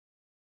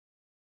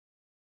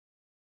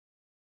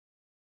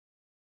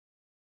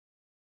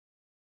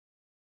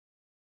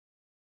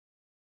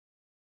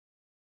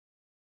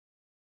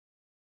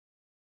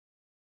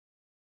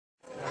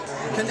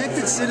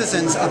Connected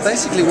citizens are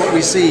basically what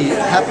we see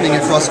happening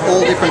across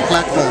all different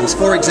platforms.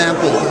 For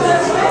example,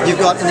 you've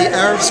got in the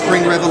Arab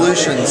Spring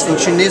revolutions in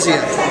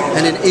Tunisia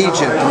and in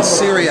Egypt and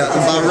Syria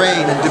and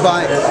Bahrain and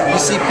Dubai, you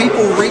see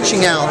people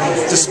reaching out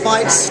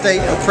despite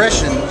state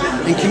oppression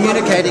and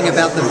communicating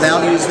about the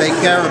values they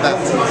care about.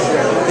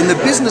 In the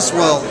business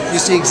world, you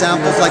see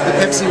examples like the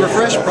Pepsi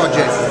Refresh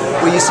project,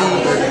 where you see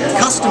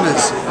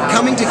customers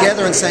coming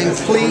together and saying,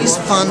 please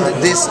fund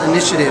this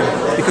initiative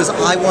because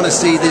I want to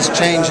see this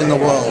change in the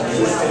world.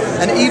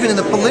 And even in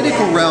the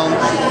political realm,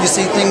 you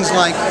see things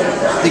like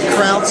the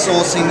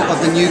crowdsourcing of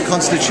the new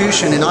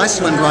constitution in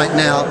Iceland right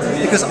now,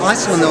 because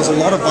Iceland, there was a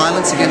lot of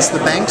violence against the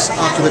banks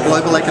after the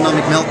global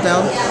economic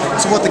meltdown.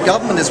 So what the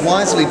government is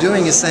wisely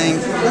doing is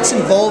saying, let's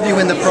involve you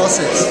in the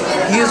process.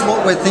 Here's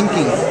what we're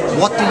thinking.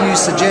 What do you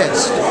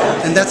suggest?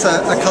 And that's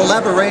a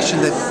collaboration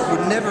that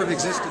would never have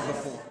existed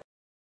before.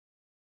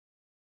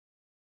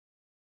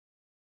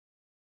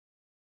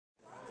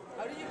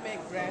 How do you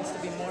make brands to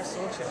be more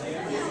social?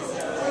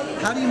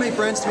 How do you make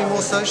brands to be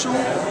more social?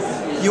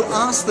 You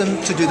ask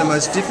them to do the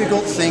most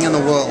difficult thing in the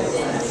world,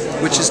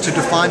 which is to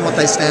define what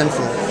they stand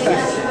for.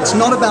 It's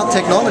not about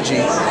technology,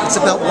 it's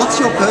about what's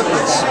your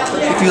purpose.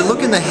 If you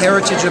look in the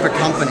heritage of a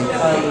company,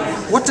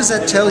 what does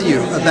that tell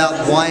you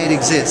about why it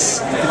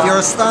exists? If you're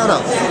a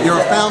startup, you're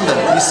a founder,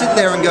 you sit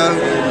there and go,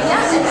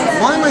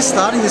 why am I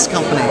starting this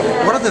company?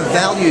 What are the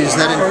values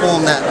that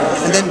inform that?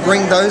 And then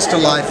bring those to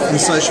life in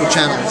social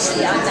channels.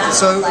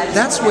 So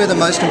that's where the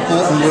most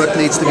important work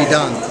needs to be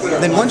done.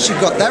 Then once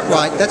you've got that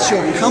right, that's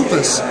your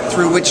compass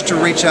through which to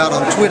reach out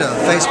on Twitter,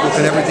 Facebook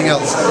and everything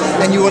else.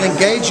 And you will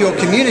engage your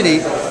community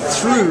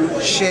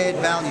through shared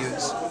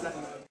values.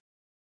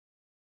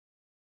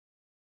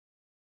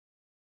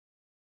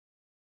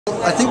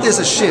 I think there's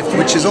a shift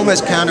which is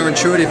almost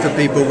counterintuitive for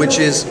people, which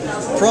is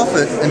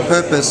profit and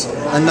purpose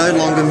are no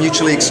longer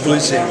mutually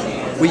exclusive.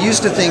 We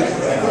used to think,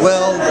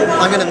 well,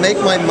 I'm going to make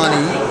my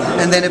money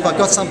and then if I've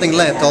got something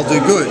left, I'll do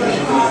good.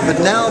 But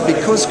now,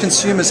 because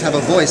consumers have a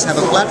voice, have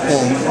a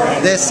platform,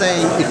 they're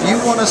saying, if you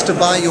want us to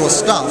buy your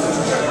stuff,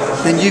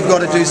 then you've got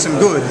to do some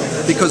good,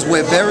 because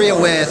we're very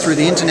aware through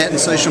the internet and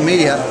social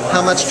media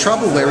how much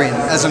trouble we're in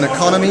as an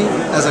economy,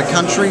 as a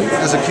country,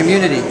 as a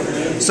community.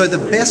 So the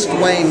best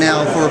way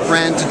now for a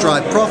brand to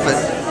drive profit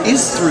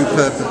is through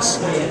purpose.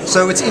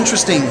 So it's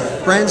interesting,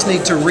 brands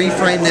need to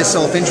reframe their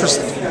self-interest.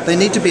 They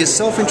need to be as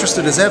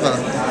self-interested as ever,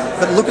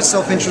 but look at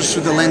self-interest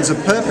through the lens of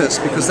purpose,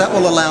 because that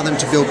will allow them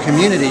to build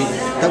community,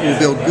 that will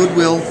build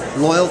goodwill,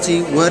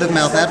 loyalty,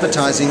 word-of-mouth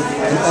advertising,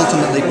 and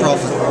ultimately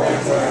profit.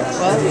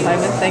 Well,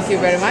 Simon, thank you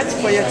very much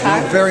for your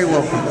time. You're very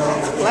welcome.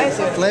 It's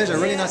a pleasure. Pleasure.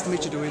 Really nice to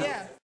meet you, Duina.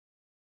 Yeah.